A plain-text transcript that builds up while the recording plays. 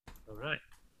right.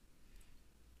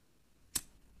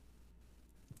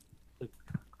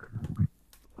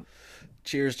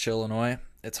 Cheers, Chillinois.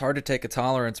 It's hard to take a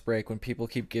tolerance break when people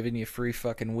keep giving you free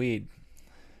fucking weed.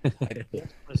 I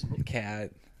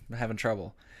can't. I'm having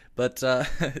trouble. But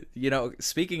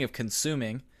speaking of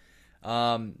consuming,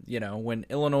 when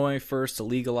Illinois first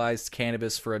legalized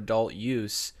cannabis for adult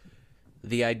use,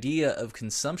 the idea of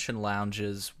consumption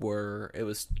lounges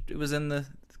was in the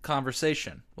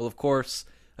conversation. Well, of course,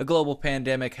 a global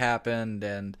pandemic happened,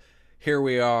 and here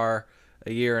we are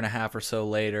a year and a half or so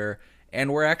later,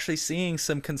 and we're actually seeing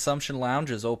some consumption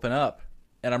lounges open up.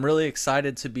 And I'm really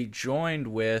excited to be joined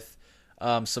with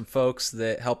some folks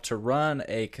that help to run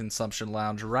a consumption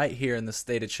lounge right here in the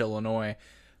state of Illinois.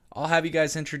 I'll have you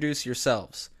guys introduce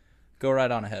yourselves. Go right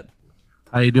on ahead.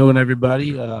 How you doing,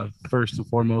 everybody? First and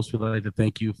foremost, we'd like to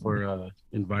thank you for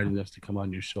inviting us to come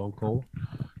on your show, Cole.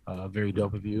 Very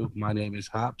dope of you. My name is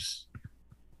Hops.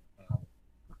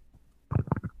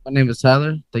 My name is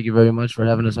Tyler. Thank you very much for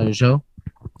having us on your show.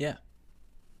 Yeah.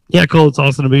 Yeah, Cole, it's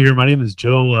awesome to be here. My name is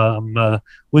Joe. I'm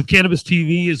with Cannabis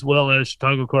TV as well as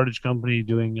Chicago Cartage Company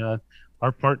doing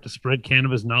our part to spread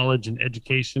cannabis knowledge and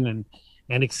education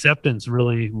and acceptance,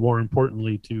 really, more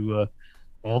importantly, to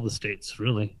all the states,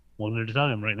 really, one at a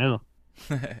time right now.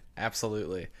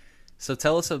 Absolutely. So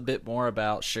tell us a bit more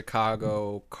about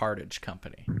Chicago Cartage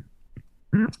Company.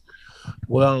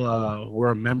 Well, we're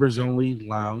a members-only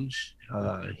lounge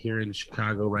here in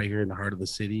Chicago, right here in the heart of the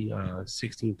city,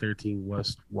 1613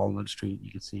 West Walnut Street.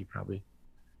 You can see probably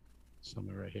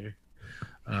somewhere right here.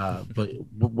 But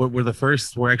we're the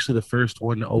first. We're actually the first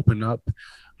one to open up,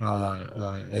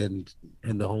 and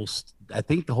the whole. I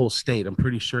think the whole state. I'm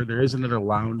pretty sure there is another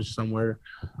lounge somewhere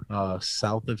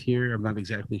south of here. I'm not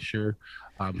exactly sure.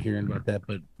 I'm hearing about that,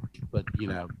 but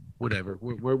whatever.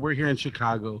 We're here in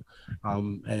Chicago,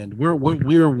 and we're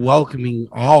welcoming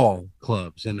all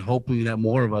clubs and hoping that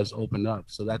more of us open up.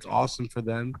 So that's awesome for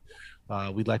them.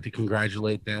 We'd like to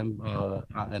congratulate them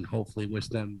and hopefully wish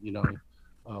them,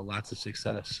 lots of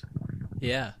success.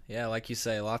 Yeah, like you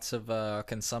say, lots of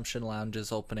consumption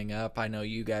lounges opening up. I know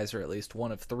you guys are at least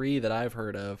one of three that I've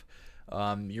heard of.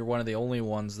 You're one of the only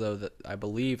ones, though, that I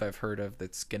believe I've heard of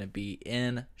that's going to be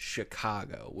in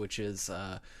Chicago, which is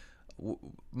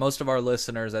most of our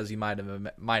listeners, as you might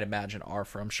imagine, are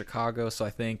from Chicago. So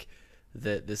I think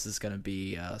that this is going to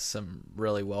be some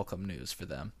really welcome news for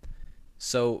them.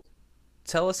 So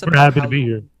tell us about We're happy to be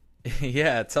here.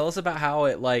 Yeah, tell us about how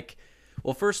it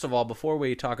Well, first of all, before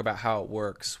we talk about how it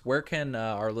works, where can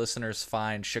our listeners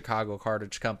find Chicago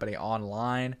Cartage Company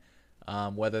online?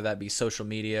 Whether that be social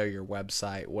media or your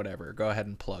website, whatever. Go ahead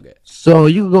and plug it. So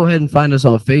you can go ahead and find us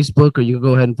on Facebook, or you can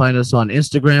go ahead and find us on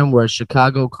Instagram. We're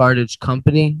Chicago Cartage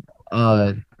Company.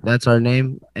 That's our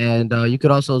name. And you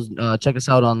could also check us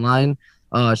out online,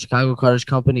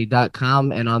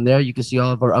 chicagocartagecompany.com. And on there, you can see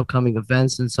all of our upcoming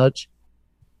events and such.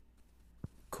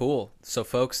 Cool. So,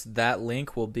 folks, that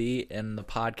link will be in the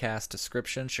podcast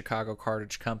description,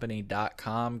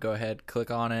 chicagocartagecompany.com. Go ahead,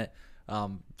 click on it.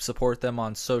 Support them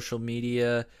on social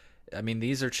media. I mean,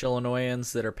 these are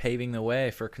Chillinoisans that are paving the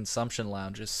way for consumption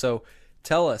lounges. So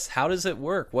tell us, how does it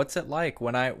work? What's it like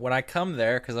when I come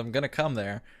there? Because I'm gonna come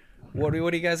there. What do you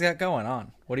guys got going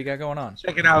on? What do you got going on?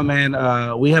 Check it out, man.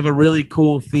 We have a really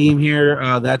cool theme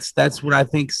here. That's what I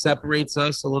think separates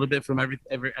us a little bit from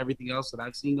everything else that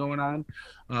I've seen going on.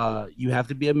 You have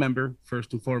to be a member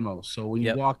first and foremost. So when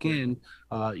you walk in,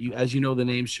 as you know, the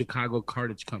name Chicago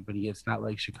Cartage Company. It's not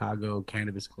like Chicago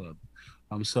Cannabis Club.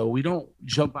 So we don't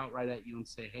jump out right at you and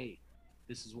say, "Hey,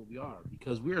 this is what we are,"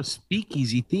 because we're a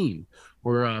speakeasy theme.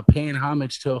 We're paying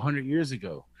homage to 100 years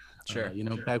ago. Sure.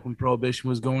 Back when prohibition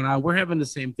was going on, we're having the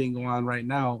same thing going on right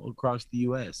now across the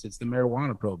U.S. It's the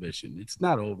marijuana prohibition. It's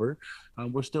not over.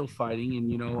 We're still fighting,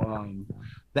 and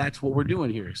that's what we're doing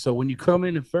here. So when you come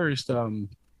in at first, the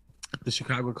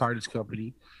Chicago Cartage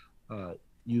Company,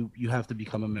 you have to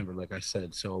become a member, like I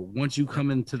said. So once you become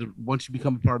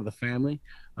a part of the family,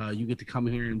 you get to come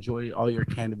in here and enjoy all your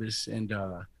cannabis and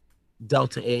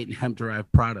Delta 8 and hemp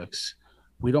derived products.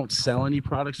 We don't sell any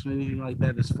products or anything like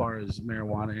that as far as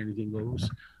marijuana or anything goes.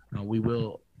 We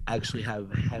will actually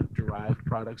have hemp-derived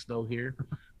products though here,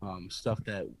 stuff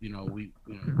that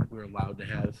we're allowed to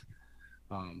have.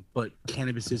 But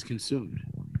cannabis is consumed,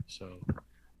 so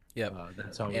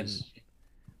that's always.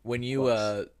 And when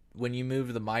you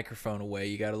move the microphone away,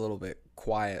 you got a little bit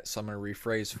quiet, so I'm going to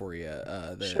rephrase for you.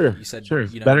 Sure. You said sure.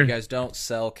 you guys don't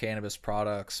sell cannabis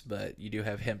products, but you do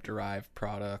have hemp-derived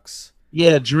products.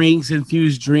 Yeah,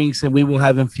 infused drinks, and we will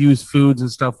have infused foods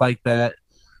and stuff like that.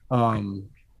 But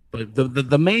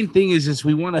the main thing is just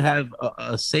we want to have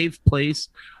a safe place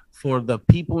for the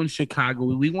people in Chicago.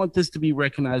 We want this to be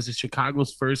recognized as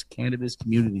Chicago's first cannabis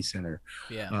community center.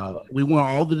 Yeah. We want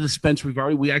all the dispensaries.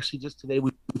 We actually just today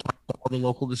we talked to all the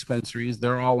local dispensaries.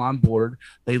 They're all on board.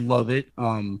 They love it.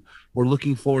 We're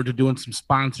looking forward to doing some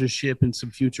sponsorship and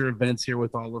some future events here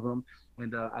with all of them.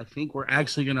 And I think we're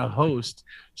actually going to host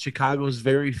Chicago's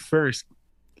very first.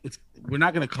 We're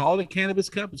not going to call it a Cannabis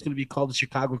Cup. It's going to be called the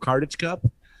Chicago Cartage Cup.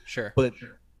 Sure. But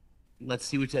let's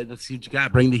see what you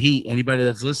got. Bring the heat. Anybody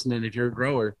that's listening, if you're a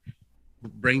grower,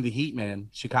 bring the heat, man.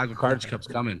 Chicago Cartage Cup's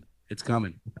coming. It's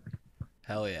coming.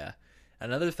 Hell yeah.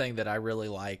 Another thing that I really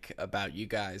like about you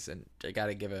guys, and I got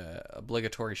to give a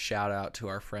obligatory shout out to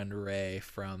our friend Ray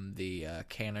from the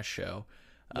Canna Show.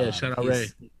 Yeah, shout out Ray.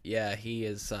 Yeah, he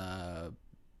is.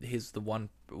 He's the one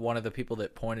of the people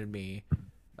that pointed me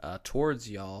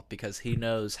towards y'all because he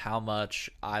knows how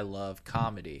much I love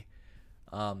comedy.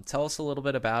 Tell us a little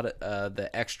bit about the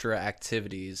extra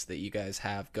activities that you guys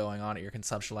have going on at your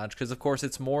consumption lounge, because of course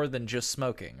it's more than just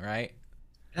smoking, right?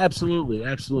 Absolutely.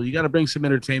 You got to bring some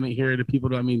entertainment here to people.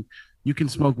 You can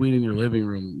smoke weed in your living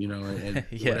room, and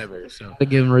Yeah. whatever. So To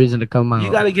give them a reason to come out.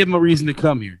 you got to give them a reason to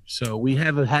come here. So we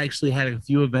have actually had a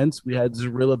few events. We had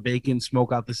Zorilla Bacon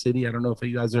smoke out the city. I don't know if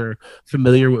you guys are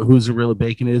familiar with who Zorilla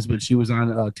Bacon is, but she was on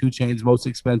 2 Chainz Most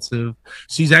Expensive.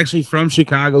 She's actually from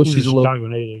Chicago. She's a little Chicago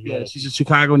native. Yeah, she's a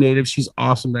Chicago native. She's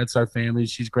awesome. That's our family.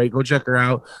 She's great. Go check her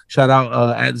out. Shout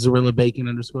out at Zorilla Bacon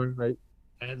 _ right?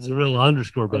 At Zorilla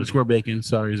 _ Bacon.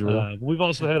 Sorry, Zorilla. We've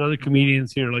also had other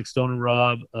comedians here like Stone and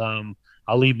Rob,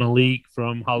 Ali Malik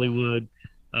from Hollywood.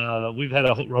 We've had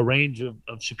a range of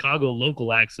Chicago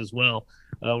local acts as well.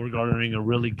 We're garnering a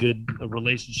really good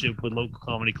relationship with local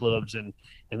comedy clubs and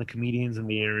the comedians in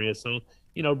the area. So,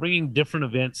 bringing different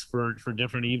events for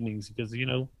different evenings because,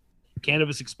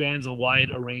 cannabis expands a wide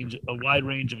range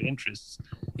of interests.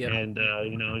 Yep. And,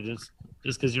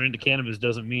 just because you're into cannabis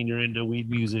doesn't mean you're into weed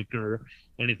music or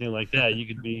anything like that. You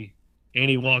could be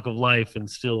any walk of life and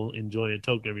still enjoy a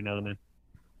toke every now and then.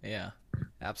 Yeah,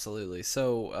 absolutely.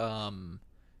 So,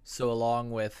 so along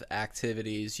with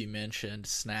activities, you mentioned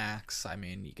snacks. I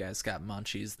mean, you guys got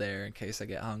munchies there in case I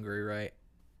get hungry, right?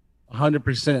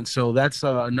 100%. So that's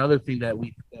another thing that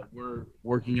we're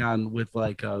working on with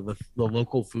like the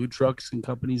local food trucks and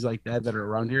companies like that are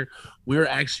around here. We're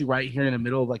actually right here in the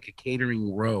middle of like a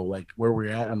catering row, like where we're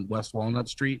at on West Walnut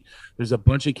Street. There's a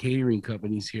bunch of catering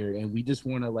companies here, and we just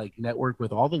want to like network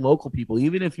with all the local people.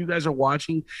 Even if you guys are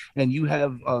watching and you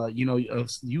have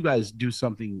you guys do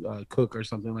something cook or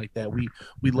something like that, we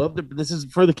love this is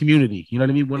for the community. You know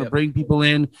what I mean? We want to bring people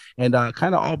in and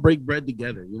kind of all break bread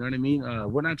together. You know what I mean?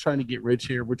 We're not trying to get rich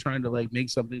here. We're trying to like make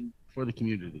something for the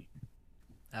community.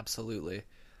 Absolutely.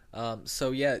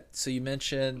 So you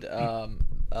mentioned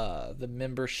the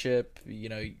membership.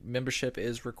 Membership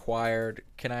is required.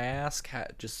 Can I ask,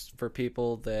 just for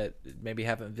people that maybe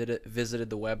haven't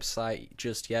visited the website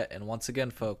just yet, and once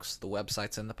again, folks, the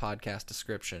website's in the podcast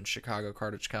description,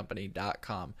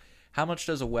 chicagocartagecompany.com. How much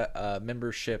does a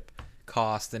membership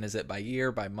cost, and is it by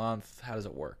year, by month? How does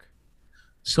it work?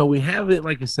 So we have it,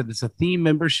 like I said, it's a theme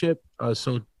membership.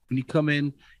 So when you come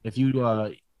in, if you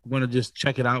want to just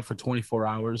check it out for 24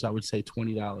 hours, I would say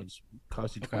 $20.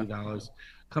 Cost you $20. Okay.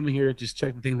 Come in here, just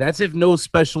check the thing. That's if no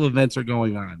special events are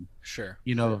going on. Sure.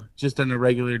 Just on a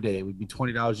regular day, it would be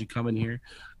 $20. You come in here.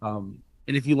 And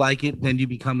if you like it, then you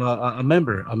become a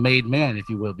member, a made man, if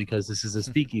you will, because this is a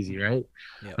speakeasy, right?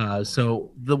 Yep.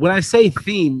 So when I say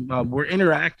theme, we're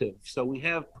interactive. So we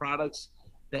have products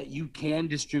that you can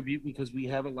distribute because we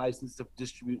have a license to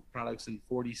distribute products in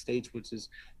 40 states, which is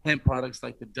hemp products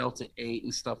like the Delta 8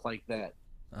 and stuff like that.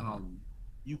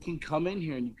 You can come in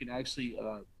here and you can actually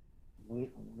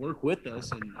work with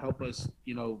us and help us,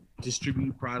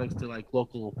 distribute products to like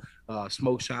local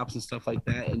smoke shops and stuff like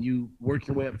that. And you work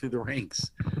your way up through the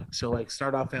ranks. So like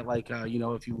start off at like,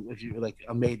 if you're like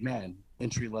a made man,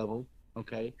 entry level.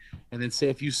 Okay. And then say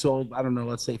if you sold, I don't know,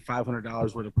 let's say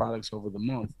 $500 worth of products over the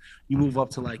month, you move up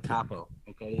to like capo.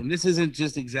 Okay. And this isn't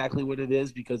just exactly what it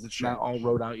is because it's not all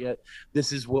wrote out yet.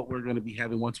 This is what we're going to be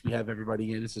having once we have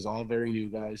everybody in. This is all very new,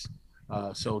 guys.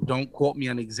 So don't quote me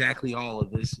on exactly all of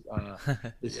this.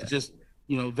 This is just,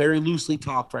 very loosely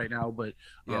talked right now, but,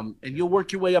 and you'll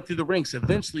work your way up through the ranks.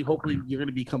 Eventually, hopefully you're going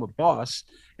to become a boss,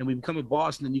 and we become a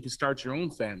boss, and then you can start your own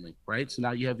family, right? So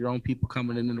now you have your own people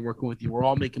coming in and working with you. We're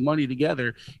all making money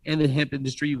together in the hemp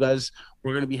industry. You guys,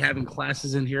 we're going to be having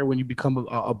classes in here. When you become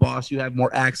a boss, you have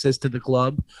more access to the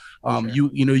club. Sure.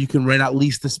 You can rent out,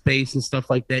 lease the space and stuff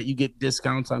like that. You get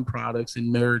discounts on products and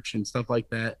merch and stuff like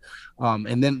that.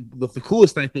 And then the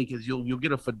coolest I think is you'll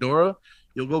get a fedora.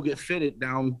 You'll go get fitted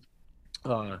down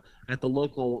at the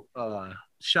local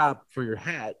shop for your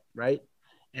hat, right?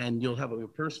 and you'll have a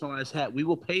personalized hat. We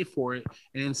will pay for it,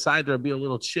 and inside there'll be a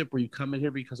little chip where you come in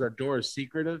here because our door is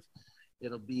secretive.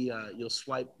 It'll be you'll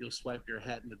swipe your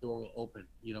hat and the door will open.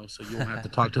 So you won't have to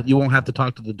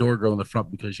talk to the door girl in the front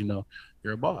because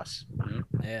you're a boss.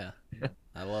 Yeah.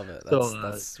 I love it. So,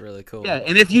 That's really cool. Yeah,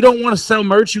 and if you don't want to sell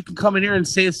merch, you can come in here and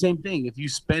say the same thing. If you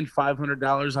spend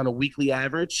 $500 on a weekly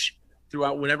average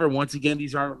throughout whatever, once again,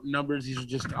 these aren't numbers; these are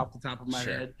just off the top of my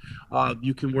head.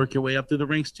 You can work your way up through the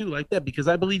ranks too, like that. Because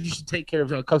I believe you should take care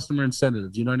of customer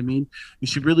incentives. You know what I mean? You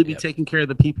should really be taking care of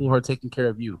the people who are taking care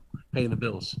of you, paying the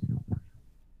bills.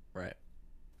 Right.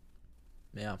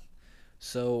 Yeah.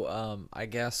 So, I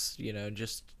guess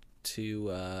just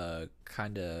to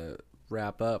kind of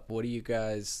wrap up, what do you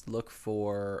guys what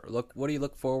do you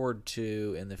look forward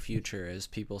to in the future as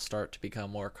people start to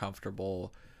become more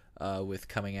comfortable with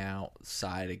coming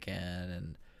outside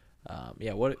again?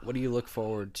 And what do you look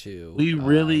forward to? We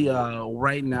really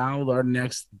right now, our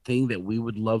next thing that we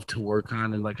would love to work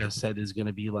on, and like I said, is going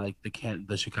to be like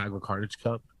the Chicago Cartage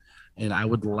Cup. And I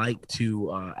would like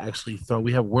to actually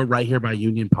we're right here by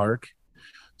Union Park.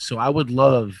 So I would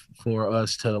love for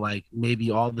us to like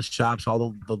maybe all the shops,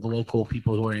 all the local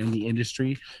people who are in the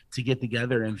industry to get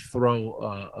together and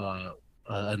throw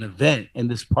an event in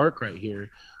this park right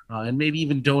here, and maybe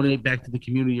even donate back to the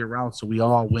community around so we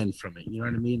all win from it. You know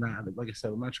what I mean? Like I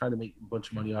said, I'm not trying to make a bunch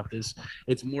of money off this.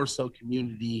 It's more so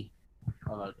community.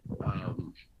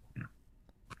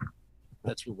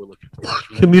 That's what we're looking for.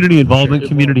 Community involvement,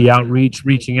 community outreach,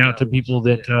 reaching out to people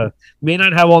that may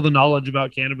not have all the knowledge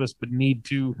about cannabis, but need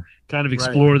to kind of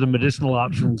explore the medicinal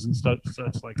options and such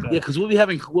like that. Yeah, because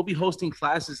we'll be hosting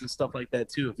classes and stuff like that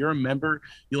too. If you're a member,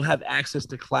 you'll have access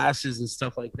to classes and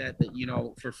stuff like that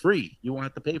for free. You won't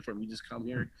have to pay for them. You just come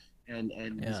here.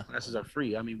 And these classes are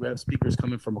free. I mean, we have speakers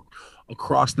coming from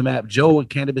across the map. Joe at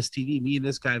Cannabis TV, me and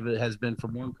this guy has been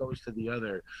from one coast to the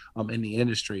other in the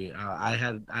industry.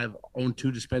 I've owned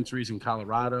 2 dispensaries in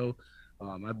Colorado.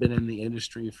 I've been in the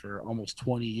industry for almost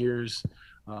 20 years.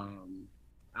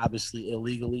 Obviously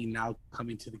illegally, now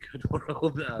coming to the good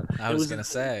world. I was gonna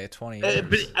say 20 years.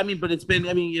 But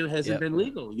it hasn't been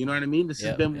legal. You know what I mean? This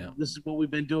is what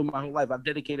we've been doing my whole life. I've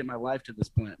dedicated my life to this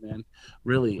plant, man.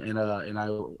 Really, and I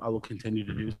will continue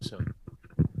to do so.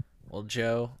 Well,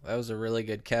 Joe, that was a really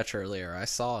good catch earlier. I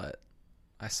saw it.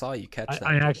 I saw you catch that.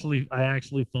 I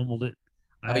actually fumbled it.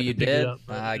 Oh, you did?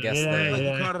 I guess you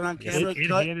caught it on camera.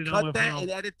 Cut that and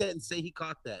edit that and say he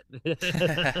caught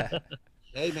that.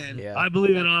 Hey man, I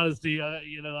believe in honesty. I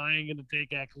ain't gonna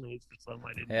take accolades for something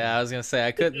I didn't. Yeah, I was gonna say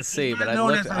I couldn't see, but I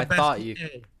looked. I thought you.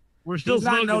 We're still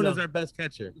not known as our best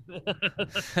catcher.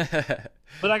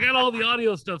 But I got all the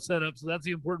audio stuff set up, so that's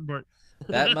the important part.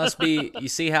 That must be. You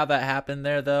see how that happened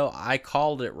there, though? I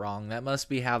called it wrong. That must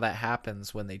be how that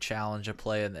happens when they challenge a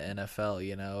play in the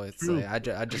NFL. It's like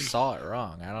I just saw it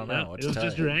wrong. I don't know what to tell you. It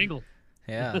was just your angle.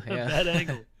 Yeah. That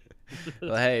angle.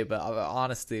 Well, hey, but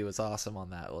honesty was awesome on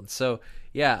that one. So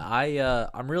yeah,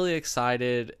 I'm really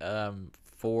excited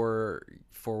for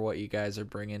what you guys are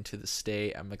bringing to the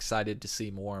state. I'm excited to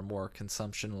see more and more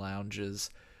consumption lounges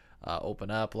open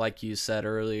up. Like you said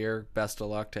earlier, best of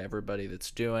luck to everybody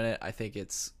that's doing it. I think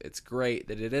it's great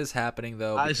that it is happening,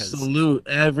 though. I salute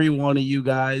every one of you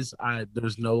guys.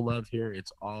 There's no love here.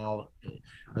 It's all.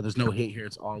 There's no hate here.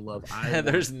 It's all love.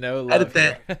 There's no love.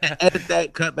 Edit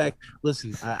that. Cut back.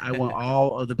 Listen, I want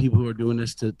all of the people who are doing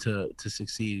this to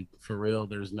succeed for real.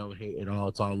 There's no hate at all.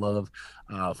 It's all love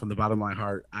from the bottom of my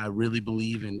heart. I really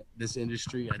believe in this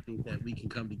industry. I think that we can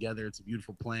come together. It's a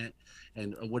beautiful plant,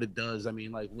 and what it does. I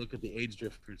mean, like, look at the age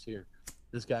difference here.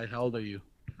 This guy, how old are you?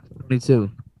 22.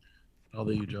 How old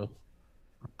are you, Joe?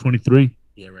 23.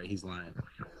 Yeah, right. He's lying.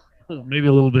 Maybe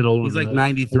a little bit older. He's like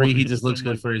 93. He just looks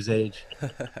good for his age.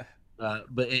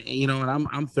 But and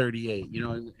I'm 38.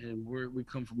 And we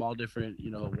come from all different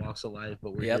walks of life.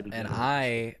 But we're here together.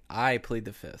 And I plead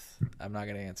the fifth. I'm not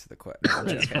going to answer the question.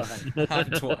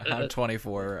 I'm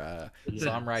 24,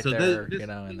 so I'm right there.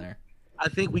 In there. I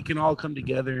think we can all come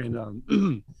together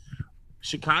and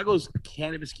Chicago's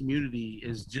cannabis community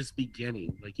is just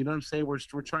beginning. Like, you know what I'm saying? We're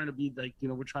trying to be like,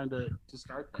 we're trying to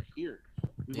start that here.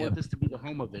 We want this to be the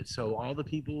home of it. So all the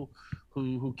people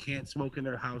who can't smoke in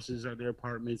their houses or their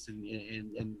apartments and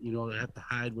they have to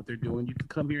hide what they're doing, you can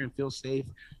come here and feel safe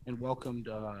and welcomed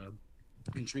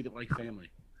and treat it like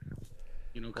family.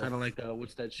 Kind of like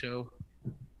what's that show?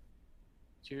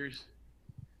 Cheers.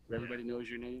 Where everybody knows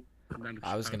your name.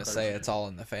 I was gonna say it's all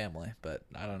in the family, but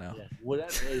I don't know. Yeah.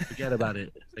 Forget about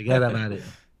it. Forget about it.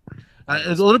 A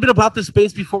little bit about the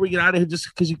space before we get out of here, just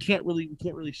because we can't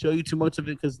really show you too much of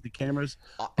it because of the cameras.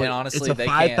 And honestly, it's a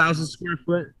 5,000 square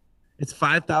foot. It's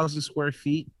 5,000 square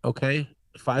feet. Okay,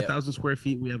 5,000 square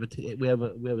feet. We have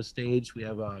a stage. We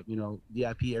have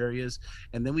VIP areas,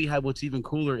 and then we have what's even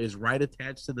cooler is right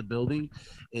attached to the building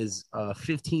is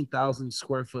 15,000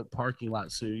 square foot parking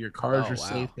lot. So your cars are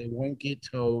safe. They won't get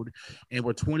towed, and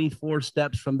we're 24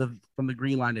 steps from the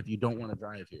green line if you don't want to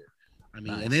drive here. I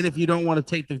mean, nice. And then if you don't want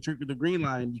to take the green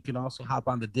line, you can also hop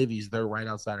on the divvies. They're right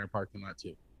outside our parking lot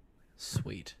too.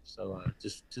 Sweet. So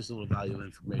just a little valuable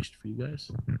information for you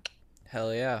guys.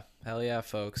 Hell yeah,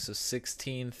 folks. So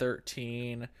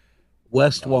 1613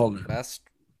 West Walnut.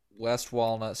 West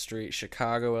Walnut Street,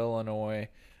 Chicago, Illinois.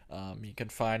 You can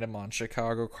find them on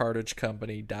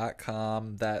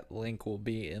ChicagoCartageCompany.com. That link will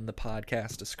be in the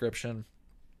podcast description.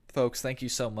 Folks, thank you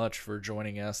so much for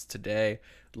joining us today.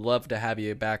 Love to have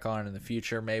you back on in the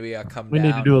future. Maybe I'll come down. We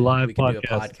need to do a live we can podcast. do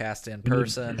a podcast in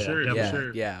person.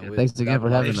 Sure. Yeah. Thanks again for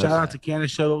having us. Shout out to Canna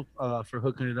Show for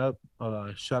hooking it up.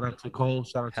 Shout out to Cole.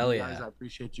 Shout out to you guys. I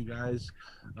appreciate you guys.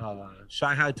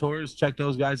 Shy High Tours. Check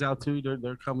those guys out too.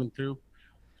 They're coming through.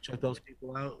 Check those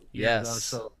people out.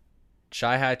 Yes.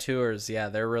 Shy High Tours, yeah,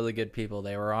 they're really good people.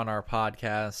 They were on our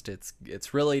podcast.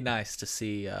 It's really nice to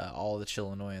see all the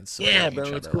Chillinoisans. Yeah,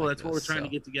 bro, it's cool. That's what we're trying to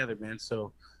get together, man.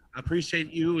 So I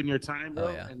appreciate you and your time, bro.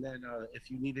 And then if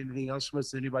you need anything else from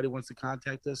us, anybody wants to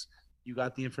contact us, you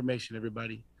got the information,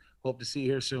 everybody. Hope to see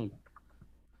you here soon.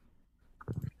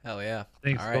 Hell yeah.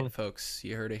 Thanks, all right, folks,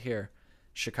 you heard it here.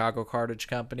 Chicago Cartage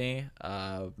Company.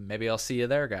 Maybe I'll see you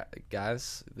there,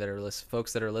 guys.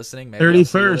 Folks that are listening. Maybe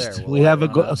 31st, we have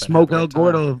a Smoke El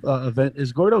Gordo event.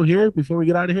 Is Gordo here? Before we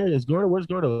get out of here, where's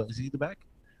Gordo? Is he in the back?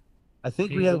 I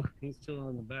think He's still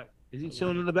in the back. Is he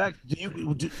chilling in the back?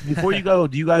 Before you go,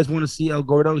 do you guys want to see El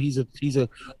Gordo? He's a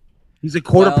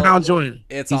quarter pound joint.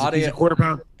 It's audio. He's a quarter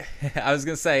pound. I was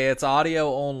gonna say it's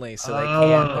audio only, so they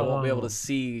can't. They won't be able to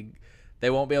see. They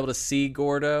won't be able to see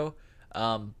Gordo.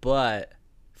 But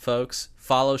folks,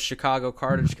 follow Chicago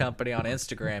Cartage Company on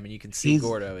Instagram, and you can see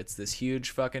Gordo. It's this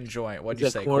huge fucking joint. What'd you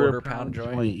say? Quarter pound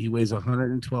joint? He weighs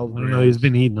 112 grams. No, he's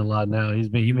been eating a lot now. He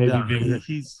may be bigger.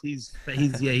 He's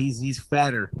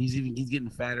fatter. He's getting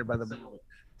fatter by the moment.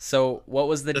 So what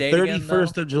was the date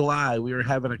 31st of July, we were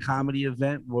having a comedy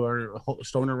event where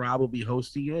Stoner Rob will be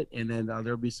hosting it, and then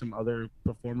there'll be some other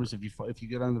performers. If you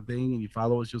get on the thing and you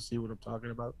follow us, you'll see what I'm talking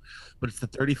about. But it's the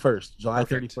 31st, July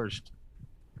 31st.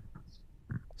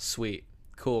 Sweet.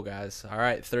 Cool, guys. All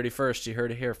right, 31st. You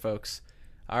heard it here, folks.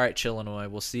 All right, Chillinois.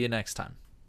 We'll see you next time.